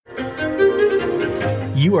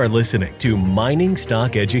You are listening to Mining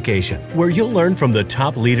Stock Education, where you'll learn from the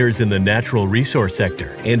top leaders in the natural resource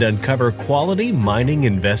sector and uncover quality mining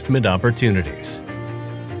investment opportunities.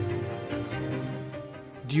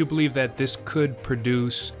 Do you believe that this could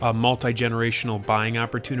produce a multi-generational buying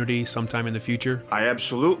opportunity sometime in the future? I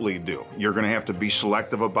absolutely do. You're going to have to be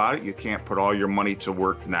selective about it. You can't put all your money to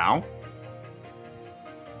work now.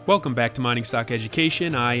 Welcome back to Mining Stock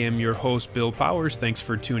Education. I am your host, Bill Powers. Thanks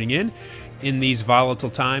for tuning in. In these volatile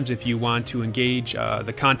times, if you want to engage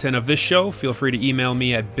the content of this show, feel free to email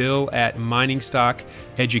me at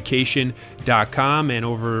bill@miningstockeducation.com. And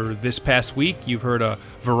over this past week, you've heard a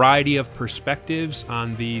variety of perspectives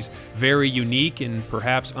on these very unique and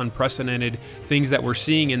perhaps unprecedented things that we're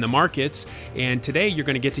seeing in the markets. And today, you're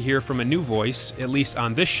going to get to hear from a new voice, at least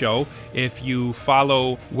on this show. If you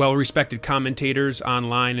follow well-respected commentators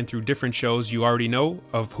online and through different shows, you already know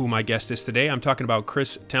of who my guest is today. I'm talking about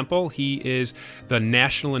Chris Temple. He is the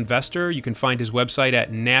National Investor. You can find his website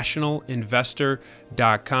at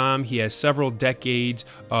nationalinvestor.com. He has several decades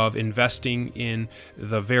of investing in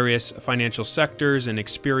the various financial sectors and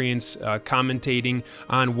experience commentating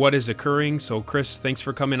on what is occurring. So, Chris, thanks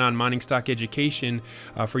for coming on Mining Stock Education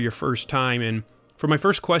for your first time. And for my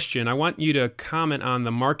first question, I want you to comment on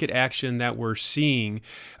the market action that we're seeing.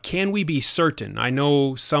 Can we be certain? I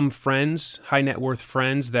know some friends, high net worth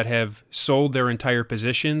friends, that have sold their entire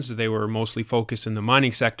positions. They were mostly focused in the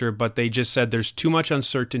mining sector, but they just said there's too much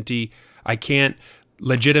uncertainty. I can't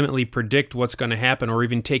legitimately predict what's going to happen or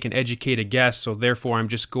even take an educated guess, so therefore I'm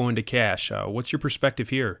just going to cash. What's your perspective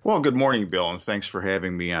here? Well, good morning, Bill, and thanks for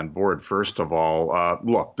having me on board. First of all,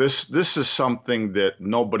 look, this is something that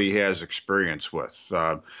nobody has experience with.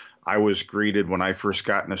 I was greeted when I first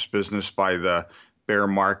got in this business by the bear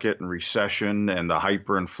market and recession and the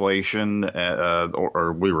hyperinflation,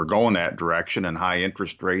 or we were going that direction, and high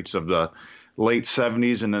interest rates of the late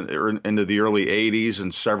 70s and into the early 80s,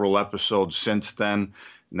 and several episodes since then.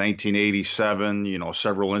 1987,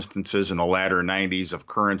 several instances in the latter 90s of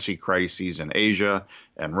currency crises in Asia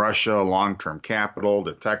and Russia, long-term capital,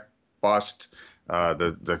 the tech bust,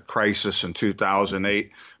 the crisis in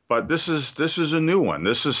 2008. But this is a new one.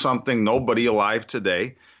 This is something nobody alive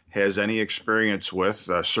today has any experience with,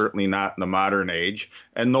 certainly not in the modern age,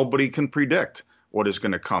 and nobody can predict what is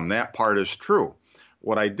going to come. That part is true.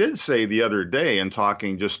 What I did say the other day, in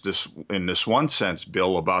talking just in this one sense,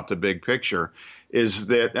 Bill, about the big picture, is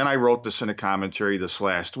that, and I wrote this in a commentary this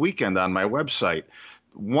last weekend on my website,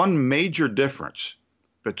 one major difference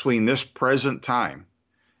between this present time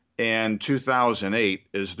and 2008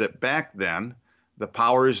 is that back then, the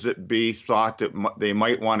powers that be thought that they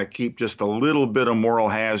might want to keep just a little bit of moral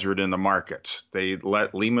hazard in the markets. They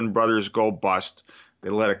let Lehman Brothers go bust. They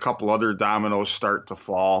let a couple other dominoes start to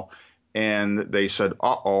fall. And they said,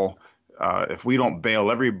 if we don't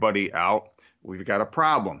bail everybody out, we've got a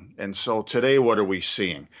problem. And so today, what are we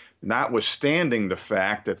seeing? Notwithstanding the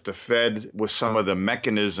fact that the Fed, with some of the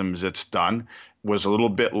mechanisms it's done, was a little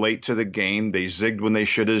bit late to the game. They zigged when they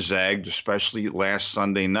should have zagged, especially last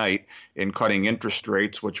Sunday night in cutting interest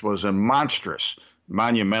rates, which was a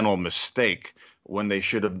monumental mistake when they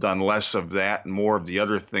should have done less of that and more of the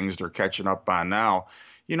other things they're catching up on now.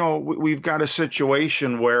 We've got a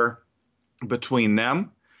situation where between them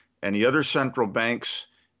and the other central banks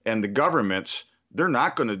and the governments, they're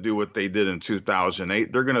not going to do what they did in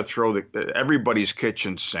 2008. They're going to throw everybody's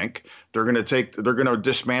kitchen sink. They're going to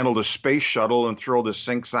dismantle the space shuttle and throw the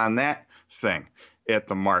sinks on that thing at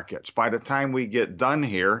the markets. By the time we get done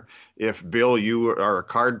here, if Bill, you are a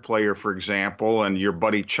card player, for example, and your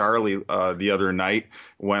buddy Charlie the other night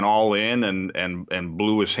went all in and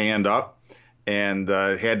blew his hand up, and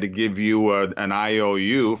had to give you an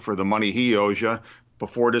IOU for the money he owes you,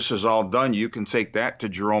 before this is all done, you can take that to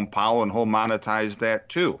Jerome Powell and he'll monetize that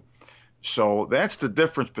too. So that's the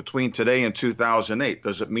difference between today and 2008.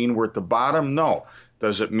 Does it mean we're at the bottom? No.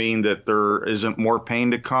 Does it mean that there isn't more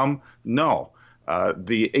pain to come? No.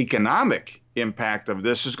 The economic impact of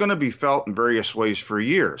this is going to be felt in various ways for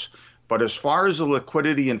years. But as far as the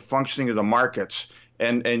liquidity and functioning of the markets,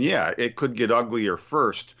 and yeah, it could get uglier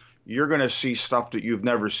first, you're going to see stuff that you've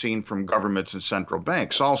never seen from governments and central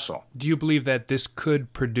banks also. Do you believe that this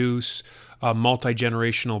could produce a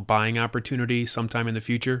multi-generational buying opportunity sometime in the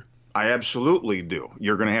future? I absolutely do.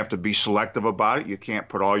 You're going to have to be selective about it. You can't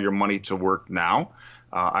put all your money to work now.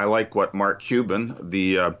 I like what Mark Cuban,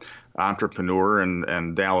 the entrepreneur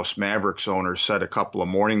and Dallas Mavericks owner, said a couple of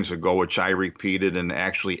mornings ago, which I repeated, and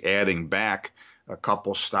actually adding back a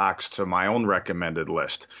couple stocks to my own recommended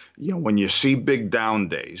list. When you see big down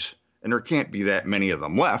days, and there can't be that many of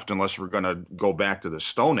them left unless we're going to go back to the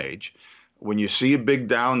Stone Age. When you see a big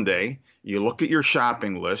down day You look at your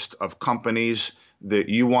shopping list of companies that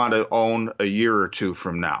you want to own a year or two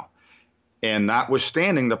from now. And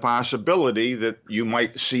notwithstanding the possibility that you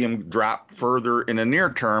might see them drop further in the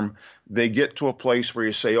near term, they get to a place where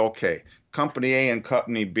you say, okay, company A and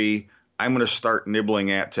company B, I'm going to start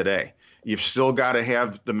nibbling at today. You've still got to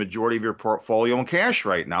have the majority of your portfolio in cash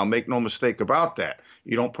right now. Make no mistake about that.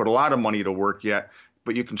 You don't put a lot of money to work yet,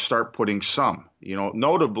 but you can start putting some.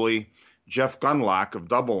 Notably, Jeff Gundlach of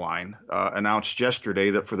DoubleLine announced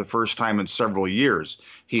yesterday that for the first time in several years,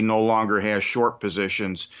 he no longer has short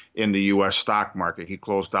positions in the U.S. stock market. He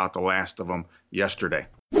closed out the last of them yesterday.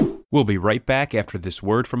 We'll be right back after this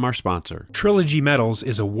word from our sponsor. Trilogy Metals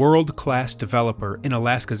is a world-class developer in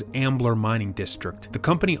Alaska's Ambler Mining District. The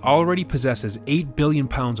company already possesses 8 billion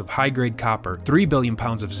pounds of high-grade copper, 3 billion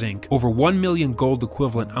pounds of zinc, over 1 million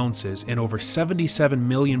gold-equivalent ounces, and over 77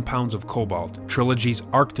 million pounds of cobalt. Trilogy's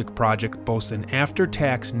Arctic project boasts an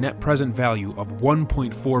after-tax net present value of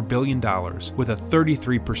 $1.4 billion, with a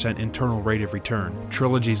 33% internal rate of return.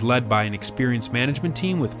 Trilogy is led by an experienced management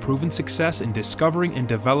team with proven success in discovering and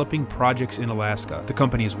developing projects in Alaska. The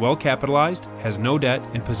company is well capitalized, has no debt,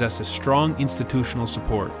 and possesses strong institutional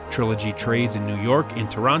support. Trilogy trades in New York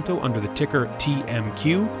and Toronto under the ticker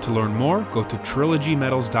TMQ. To learn more, go to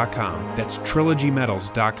trilogymetals.com. That's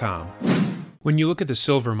trilogymetals.com. When you look at the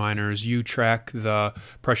silver miners, you track the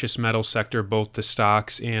precious metal sector, both the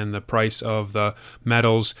stocks and the price of the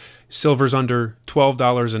metals. Silver's under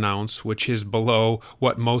 $12 an ounce, which is below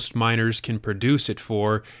what most miners can produce it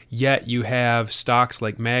for, yet you have stocks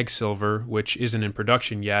like Mag Silver, which isn't in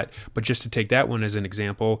production yet, but just to take that one as an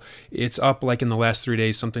example, it's up like in the last 3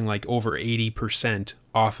 days, something like over 80%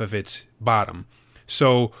 off of its bottom.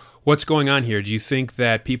 So what's going on here? Do you think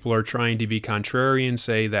that people are trying to be contrarian,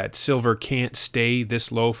 say that silver can't stay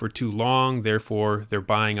this low for too long, therefore they're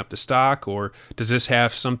buying up the stock? Or does this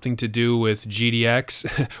have something to do with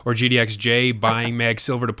GDX or GDXJ buying Mag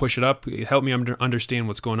Silver to push it up? Help me understand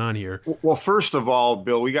what's going on here. Well, first of all,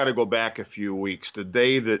 Bill, we got to go back a few weeks. The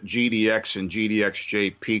day that GDX and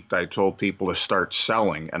GDXJ peaked, I told people to start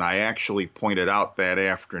selling, and I actually pointed out that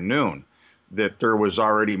afternoon that there was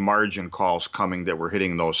already margin calls coming that were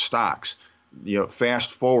hitting those stocks.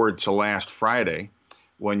 Fast forward to last Friday,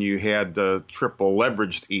 when you had the triple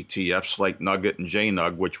leveraged ETFs like Nugget and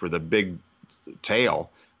JNUG, which were the big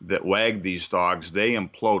tail that wagged these dogs, they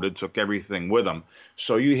imploded, took everything with them.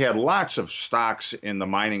 So you had lots of stocks in the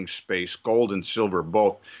mining space, gold and silver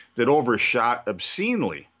both, that overshot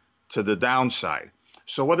obscenely to the downside.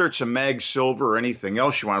 So whether it's a Mag Silver or anything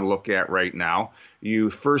else you want to look at right now, you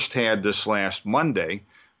first had this last Monday,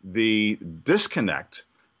 the disconnect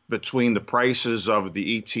between the prices of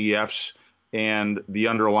the ETFs and the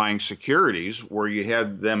underlying securities, where you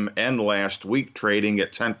had them end last week trading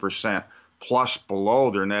at 10% plus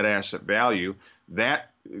below their net asset value.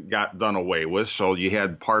 That got done away with. So you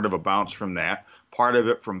had part of a bounce from that, part of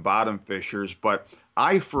it from bottom fishers. But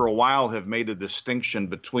I, for a while, have made a distinction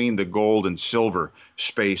between the gold and silver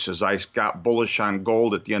spaces. I got bullish on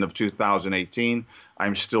gold at the end of 2018.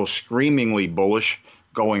 I'm still screamingly bullish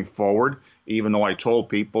going forward, even though I told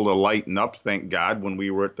people to lighten up, thank God, when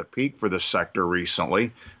we were at the peak for the sector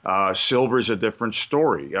recently. Silver's a different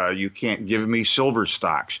story. You can't give me silver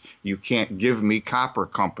stocks. You can't give me copper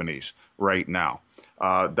companies right now.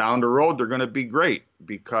 Down the road, they're going to be great,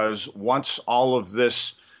 because once all of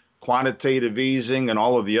this quantitative easing and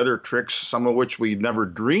all of the other tricks, some of which we never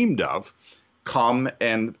dreamed of, come,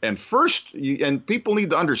 and people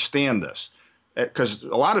need to understand this, because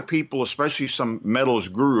a lot of people, especially some metals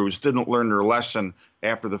gurus, didn't learn their lesson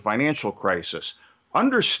after the financial crisis.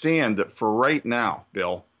 Understand that for right now,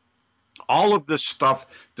 Bill, all of this stuff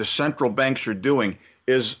the central banks are doing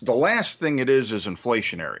is the last thing it is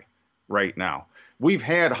inflationary right now. We've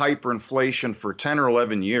had hyperinflation for 10 or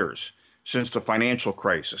 11 years since the financial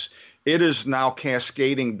crisis. It is now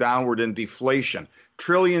cascading downward in deflation.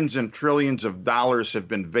 Trillions and trillions of dollars have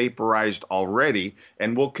been vaporized already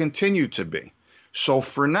and will continue to be. So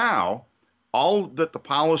for now, all that the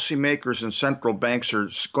policymakers and central banks are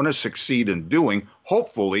going to succeed in doing,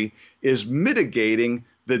 hopefully, is mitigating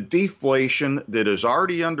the deflation that is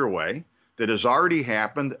already underway, that has already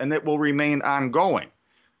happened, and that will remain ongoing.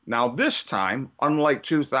 Now, this time, unlike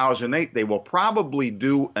 2008, they will probably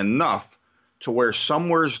do enough to where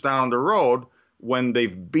somewheres down the road, when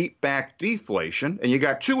they've beat back deflation, and you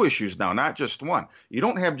got two issues now, not just one. You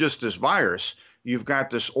don't have just this virus. You've got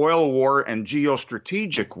this oil war and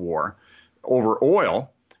geostrategic war over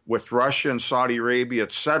oil with Russia and Saudi Arabia,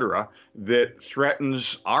 et cetera, that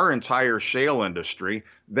threatens our entire shale industry.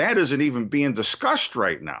 That isn't even being discussed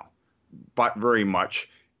right now, but very much.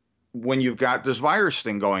 when you've got this virus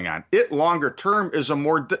thing going on. It longer term is a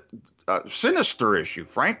more sinister issue,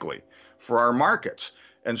 frankly, for our markets.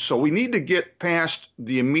 And so we need to get past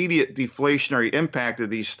the immediate deflationary impact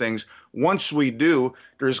of these things. Once we do,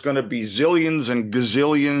 there's going to be zillions and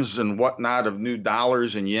gazillions and whatnot of new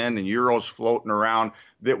dollars and yen and euros floating around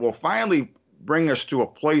that will finally bring us to a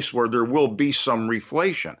place where there will be some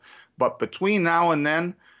reflation. But between now and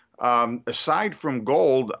then, aside from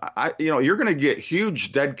gold, you're going to get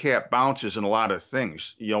huge dead cat bounces in a lot of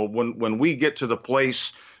things. When we get to the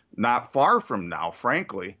place not far from now,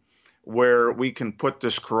 frankly, where we can put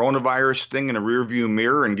this coronavirus thing in a rearview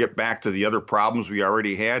mirror and get back to the other problems we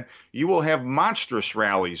already had, you will have monstrous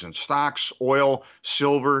rallies in stocks, oil,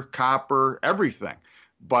 silver, copper, everything.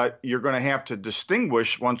 But you're going to have to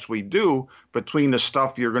distinguish once we do between the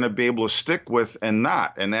stuff you're going to be able to stick with and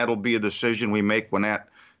not. And that'll be a decision we make when that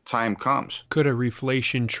time comes. Could a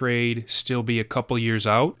reflation trade still be a couple years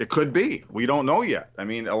out? It could be. We don't know yet. I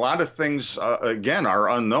mean, a lot of things, again, are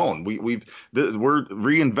unknown. We're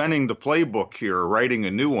reinventing the playbook here, writing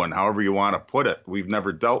a new one, however you want to put it. We've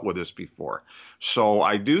never dealt with this before. So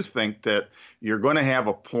I do think that you're going to have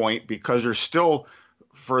a point, because there's still,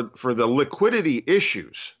 for the liquidity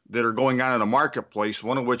issues that are going on in the marketplace,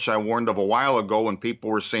 one of which I warned of a while ago when people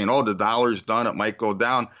were saying, oh, the dollar's done, it might go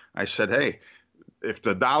down. I said, hey, if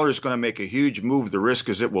the dollar is going to make a huge move, the risk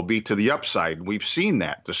is it will be to the upside. We've seen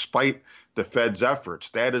that despite the Fed's efforts.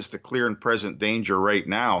 That is the clear and present danger right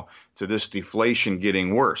now to this deflation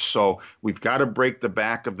getting worse. So we've got to break the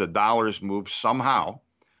back of the dollar's move somehow,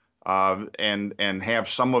 and have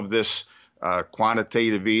some of this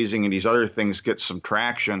quantitative easing and these other things get some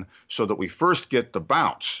traction so that we first get the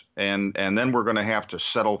bounce. And then we're going to have to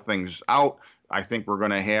settle things out. I think we're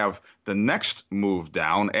going to have the next move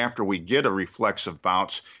down after we get a reflexive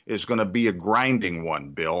bounce is going to be a grinding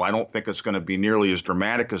one, Bill. I don't think it's going to be nearly as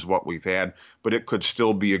dramatic as what we've had, but it could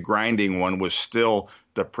still be a grinding one with still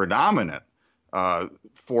the predominant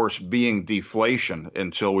force being deflation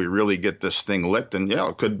until we really get this thing licked. And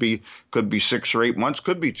it could be 6 or 8 months,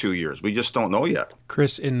 could be 2 years. We just don't know yet.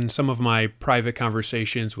 Chris, in some of my private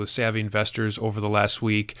conversations with savvy investors over the last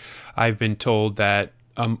week, I've been told that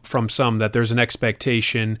from some that there's an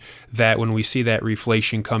expectation that when we see that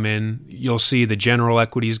reflation come in, you'll see the general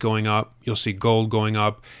equities going up, you'll see gold going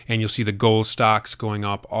up, and you'll see the gold stocks going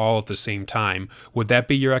up all at the same time. Would that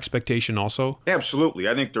be your expectation also? Absolutely.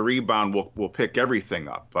 I think the rebound will pick everything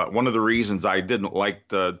up. One of the reasons I didn't like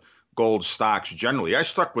the gold stocks generally, I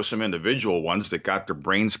stuck with some individual ones that got their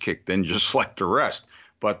brains kicked in just like the rest.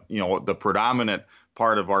 But, the predominant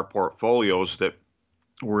part of our portfolios that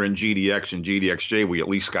were in GDX and GDXJ, we at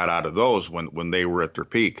least got out of those when they were at their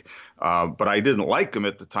peak. But I didn't like them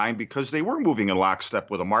at the time because they were moving in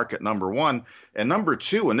lockstep with the market, number one. And number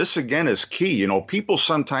two, and this again is key, people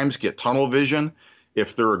sometimes get tunnel vision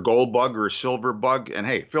if they're a gold bug or a silver bug. And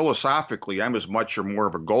hey, philosophically, I'm as much or more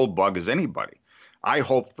of a gold bug as anybody. I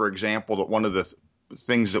hope, for example, that one of the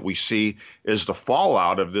things that we see is the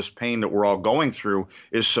fallout of this pain that we're all going through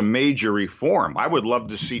is some major reform. I would love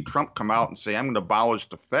to see Trump come out and say, I'm going to abolish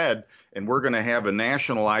the Fed and we're going to have a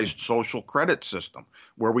nationalized social credit system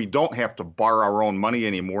where we don't have to borrow our own money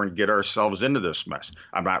anymore and get ourselves into this mess.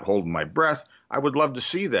 I'm not holding my breath. I would love to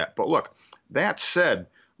see that. But look, that said,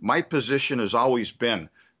 my position has always been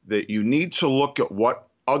that you need to look at what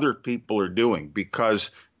other people are doing,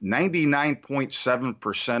 because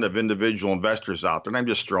 99.7% of individual investors out there, and I'm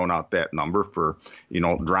just throwing out that number for,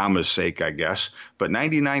 drama's sake, I guess, but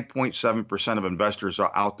 99.7% of investors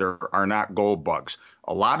out there are not gold bugs.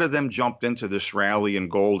 A lot of them jumped into this rally in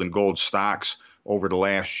gold and gold stocks over the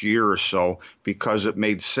last year or so because it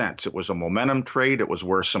made sense. It was a momentum trade. It was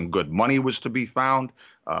where some good money was to be found.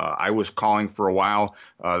 I was calling for a while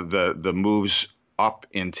the moves up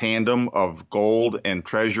in tandem of gold and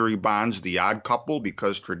treasury bonds, the odd couple,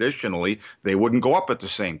 because traditionally they wouldn't go up at the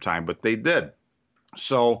same time, but they did.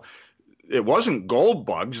 So it wasn't gold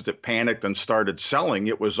bugs that panicked and started selling.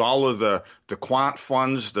 It was all of the quant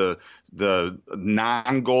funds, the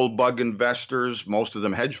non-gold bug investors, most of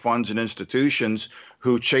them hedge funds and institutions,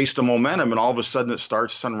 who chased the momentum, and all of a sudden it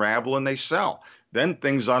starts to unravel and they sell. Then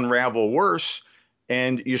things unravel worse,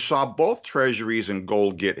 and you saw both treasuries and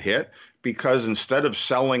gold get hit, because instead of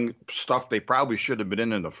selling stuff they probably should have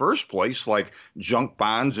been in the first place, like junk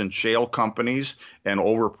bonds and shale companies and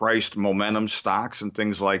overpriced momentum stocks and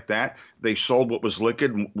things like that, They sold what was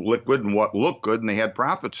liquid and what looked good, and they had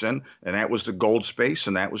profits in, and that was the gold space,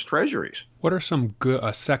 and that was treasuries. What are some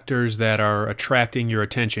good sectors that are attracting your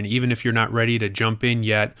attention, even if you're not ready to jump in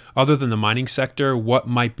yet? Other than the mining sector, what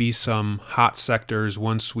might be some hot sectors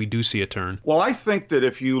once we do see a turn? Well, I think that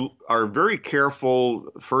if you are very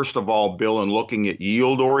careful, first of all, Bill, in looking at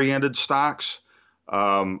yield-oriented stocks,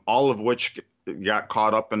 all of which got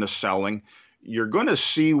caught up in the selling, you're going to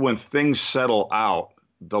see when things settle out,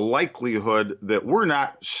 the likelihood that we're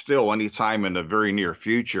not still anytime in the very near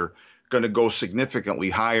future going to go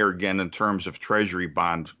significantly higher again in terms of treasury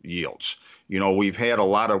bond yields. We've had a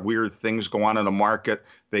lot of weird things go on in the market.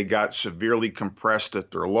 They got severely compressed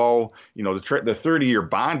at their low. The 30-year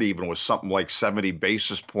bond even was something like 70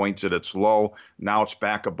 basis points at its low. Now it's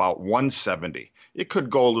back about 170. It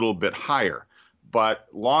could go a little bit higher. But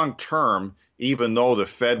long term, even though the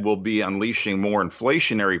Fed will be unleashing more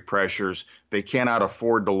inflationary pressures, they cannot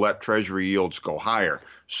afford to let Treasury yields go higher.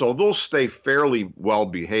 So they'll stay fairly well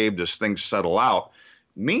behaved as things settle out.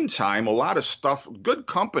 Meantime, a lot of stuff, good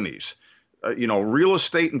companies, real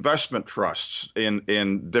estate investment trusts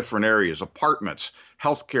in different areas, apartments,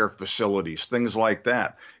 healthcare facilities, things like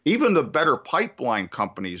that. Even the better pipeline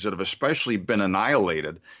companies that have especially been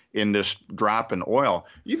annihilated in this drop in oil.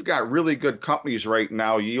 You've got really good companies right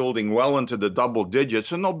now yielding well into the double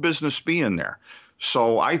digits and no business being there.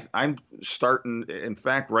 So I'm starting, in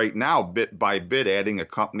fact, right now, bit by bit, adding a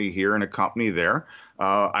company here and a company there.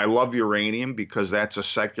 I love uranium because that's a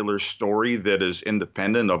secular story that is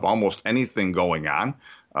independent of almost anything going on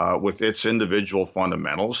with its individual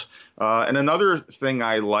fundamentals. And another thing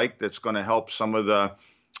I like that's going to help some of the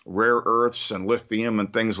rare earths and lithium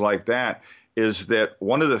and things like that is that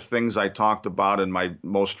one of the things I talked about in my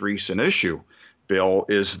most recent issue, Bill,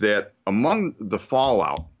 is that among the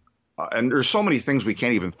fallout, and there's so many things we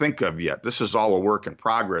can't even think of yet. This is all a work in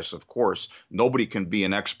progress, of course. Nobody can be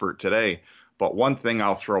an expert today. But one thing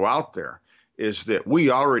I'll throw out there is that we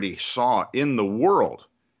already saw in the world,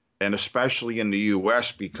 and especially in the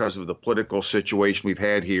U.S. because of the political situation we've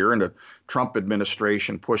had here and the Trump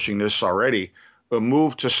administration pushing this already, a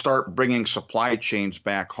move to start bringing supply chains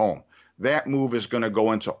back home. That move is going to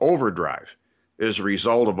go into overdrive as a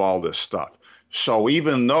result of all this stuff. So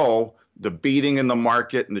even though the beating in the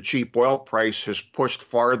market and the cheap oil price has pushed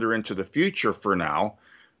farther into the future for now,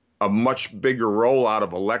 a much bigger rollout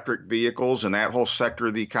of electric vehicles and that whole sector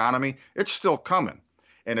of the economy, it's still coming.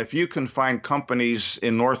 And if you can find companies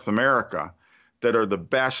in North America that are the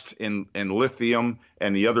best in lithium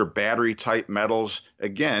and the other battery type metals,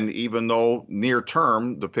 again, even though near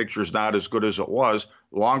term the picture's not as good as it was,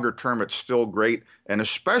 longer term it's still great. And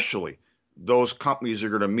especially those companies are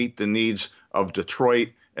going to meet the needs of Detroit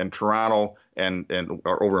and Toronto and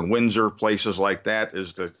over in Windsor, places like that,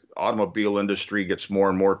 as the automobile industry gets more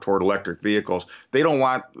and more toward electric vehicles. They don't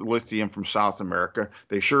want lithium from South America.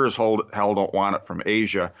 They sure as hell don't want it from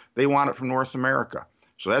Asia. They want it from North America.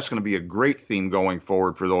 So that's going to be a great theme going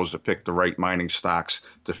forward for those that pick the right mining stocks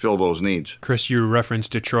to fill those needs. Chris, you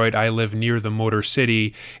referenced Detroit. I live near the Motor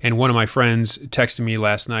City, and one of my friends texted me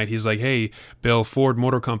last night. He's like, hey, Bill, Ford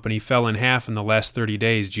Motor Company fell in half in the last 30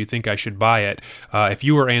 days. Do you think I should buy it? If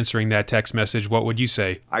you were answering that text message, what would you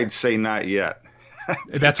say? I'd say not yet.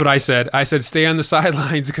 That's what I said. I said stay on the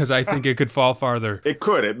sidelines because I think it could fall farther. It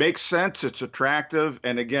could. It makes sense. It's attractive.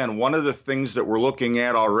 And again, one of the things that we're looking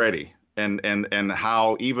at already, and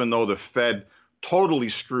how even though the Fed totally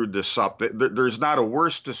screwed this up, there's not a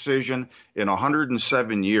worse decision in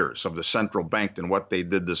 107 years of the central bank than what they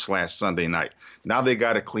did this last Sunday night. Now they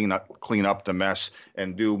got to clean up the mess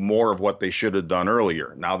and do more of what they should have done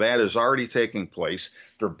earlier. Now that is already taking place.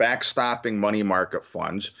 They're backstopping money market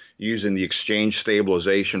funds using the Exchange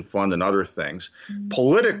Stabilization Fund and other things.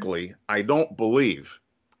 Politically, I don't believe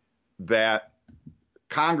that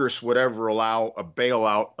Congress would ever allow a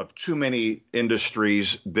bailout of too many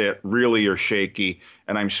industries that really are shaky,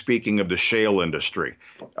 and I'm speaking of the shale industry.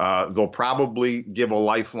 They'll probably give a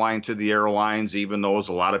lifeline to the airlines, even though, as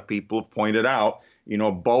a lot of people have pointed out,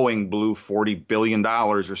 Boeing blew $40 billion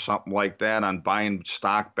or something like that on buying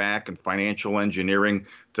stock back and financial engineering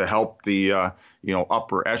to help the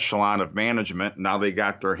upper echelon of management. Now they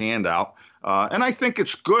got their hand out. And I think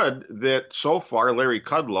it's good that so far Larry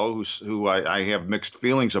Kudlow, who I have mixed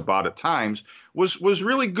feelings about at times, was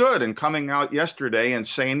really good in coming out yesterday and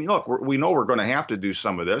saying, look, we know we're going to have to do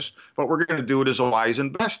some of this, but we're going to do it as a wise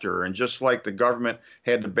investor. And just like the government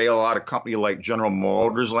had to bail out a company like General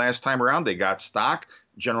Motors last time around, they got stock.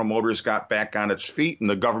 General Motors got back on its feet, and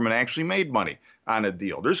the government actually made money on a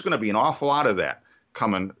deal. There's going to be an awful lot of that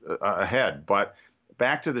coming ahead. But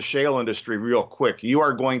back to the shale industry real quick. You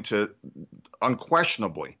are going to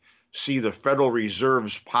unquestionably see the Federal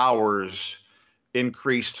Reserve's powers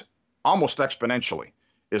increased almost exponentially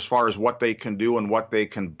as far as what they can do and what they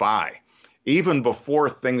can buy. Even before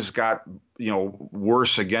things got,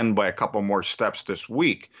 worse again by a couple more steps this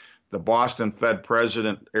week, the Boston Fed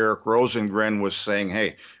president, Eric Rosengren, was saying,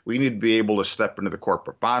 hey, we need to be able to step into the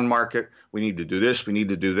corporate bond market. We need to do this. We need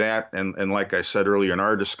to do that. And like I said earlier in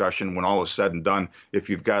our discussion, when all is said and done, if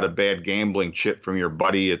you've got a bad gambling chip from your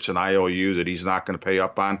buddy, it's an IOU that he's not going to pay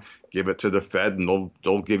up on, give it to the Fed and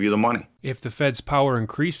they'll give you the money. If the Fed's power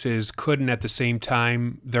increases, couldn't at the same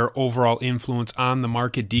time their overall influence on the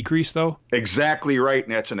market decrease, though? Exactly right.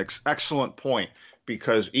 And that's an excellent point,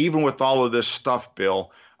 because even with all of this stuff,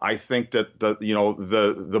 Bill, I think that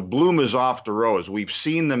the bloom is off the rose. We've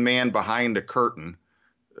seen the man behind the curtain,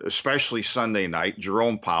 especially Sunday night,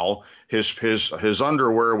 Jerome Powell. His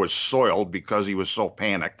underwear was soiled because he was so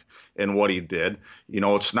panicked in what he did.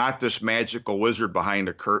 It's not this magical wizard behind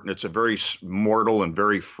the curtain. It's a very mortal and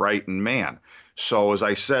very frightened man. So as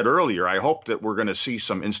I said earlier, I hope that we're going to see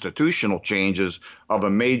some institutional changes of a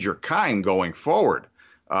major kind going forward.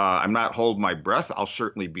 I'm not holding my breath. I'll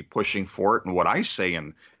certainly be pushing for it and what I say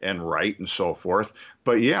and write and so forth.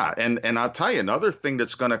 But yeah, and I'll tell you another thing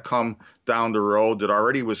that's going to come down the road that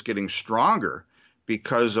already was getting stronger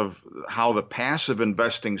because of how the passive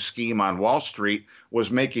investing scheme on Wall Street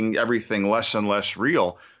was making everything less and less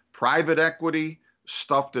real. Private equity,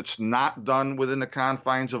 stuff that's not done within the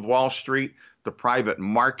confines of Wall Street, the private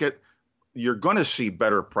market, you're going to see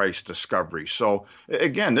better price discovery. So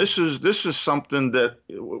again, this is something that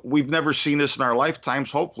we've never seen this in our lifetimes,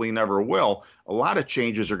 hopefully never will. A lot of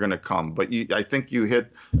changes are going to come, but I think you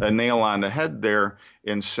hit a nail on the head there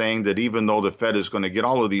in saying that even though the Fed is going to get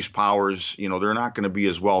all of these powers, they're not going to be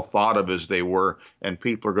as well thought of as they were, and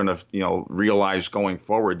people are going to, realize going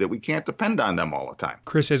forward that we can't depend on them all the time.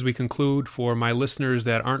 Chris, as we conclude, for my listeners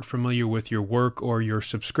that aren't familiar with your work or your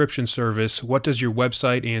subscription service, what does your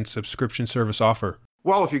website and subscription service offer?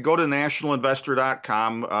 Well, if you go to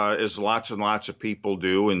nationalinvestor.com, as lots and lots of people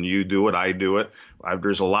do, and you do it, I do it,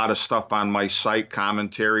 there's a lot of stuff on my site,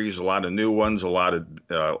 commentaries, a lot of new ones, a lot of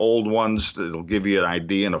old ones that'll give you an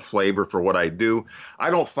idea and a flavor for what I do. I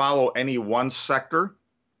don't follow any one sector.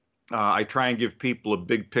 I try and give people a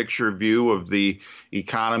big picture view of the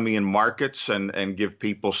economy and markets and give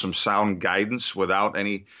people some sound guidance without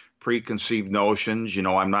any preconceived notions.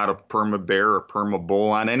 I'm not a perma bear or perma bull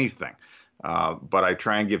on anything. But I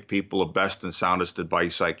try and give people the best and soundest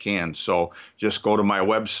advice I can. So just go to my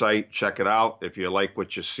website, check it out. If you like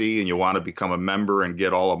what you see and you want to become a member and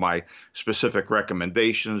get all of my specific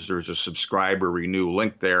recommendations, there's a subscribe or renew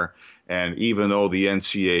link there. And even though the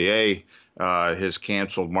NCAA has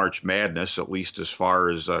canceled March Madness, at least as far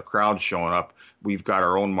as crowds showing up, we've got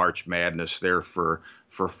our own March Madness there for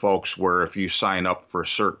folks where if you sign up for a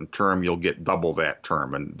certain term, you'll get double that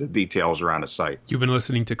term. And the details are on the site. You've been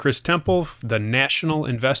listening to Chris Temple, the National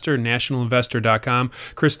Investor, nationalinvestor.com.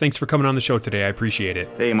 Chris, thanks for coming on the show today. I appreciate it.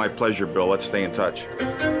 Hey, my pleasure, Bill. Let's stay in touch.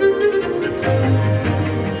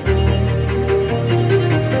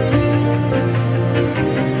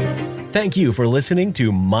 Thank you for listening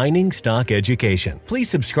to Mining Stock Education. Please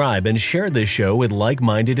subscribe and share this show with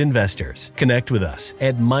like-minded investors. Connect with us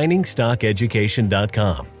at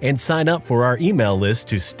miningstockeducation.com and sign up for our email list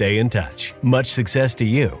to stay in touch. Much success to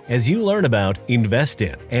you as you learn about, invest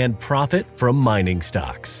in, and profit from mining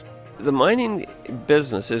stocks. The mining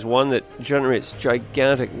business is one that generates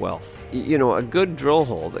gigantic wealth. A good drill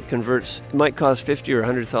hole that converts might cost $50,000 or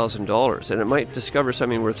 $100,000, and it might discover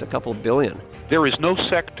something worth a couple billion. There is no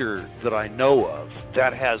sector that I know of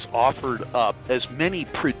that has offered up as many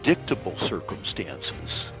predictable circumstances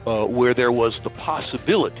where there was the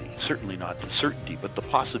possibility, certainly not the certainty, but the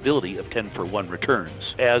possibility of 10-for-1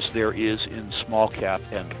 returns, as there is in small cap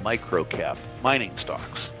and micro cap mining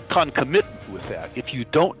stocks. Concomitant with that, if you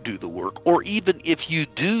don't do the work, or even if you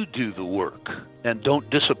do the work and don't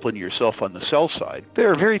discipline yourself on the sell side,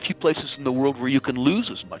 there are very few places in the world where you can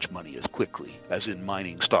lose as much money as quickly as in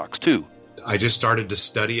mining stocks too. I just started to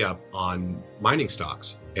study up on mining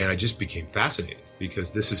stocks, and I just became fascinated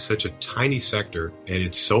because this is such a tiny sector and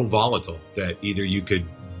it's so volatile that either you could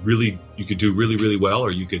do really, really well,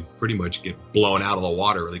 or you could pretty much get blown out of the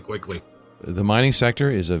water really quickly. The mining sector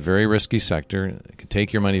is a very risky sector. It can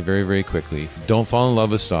take your money very, very quickly. Don't fall in love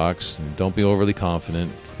with stocks. Don't be overly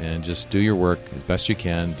confident, and just do your work as best you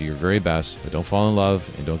can. Do your very best, but don't fall in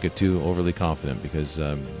love and don't get too overly confident, because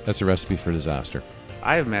that's a recipe for disaster.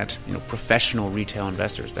 I have met, professional retail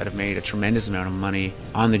investors that have made a tremendous amount of money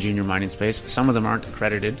on the junior mining space. Some of them aren't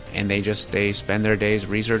accredited, and they spend their days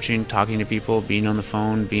researching, talking to people, being on the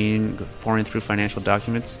phone, pouring through financial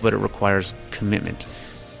documents, but it requires commitment.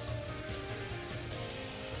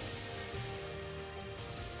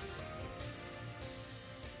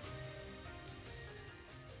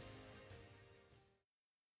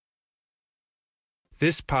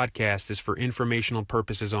 This podcast is for informational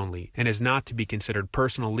purposes only and is not to be considered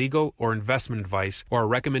personal legal or investment advice or a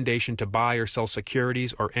recommendation to buy or sell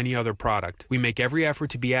securities or any other product. We make every effort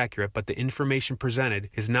to be accurate, but the information presented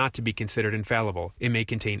is not to be considered infallible. It may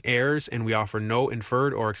contain errors, and we offer no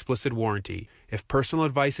inferred or explicit warranty. If personal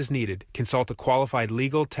advice is needed, consult a qualified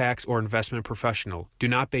legal, tax, or investment professional. Do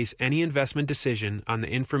not base any investment decision on the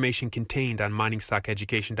information contained on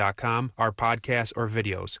miningstockeducation.com, our podcasts, or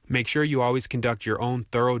videos. Make sure you always conduct your own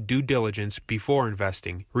thorough due diligence before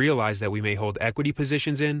investing. Realize that we may hold equity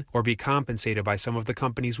positions in or be compensated by some of the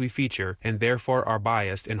companies we feature and therefore are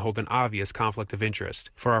biased and hold an obvious conflict of interest.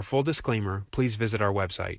 For our full disclaimer, please visit our website.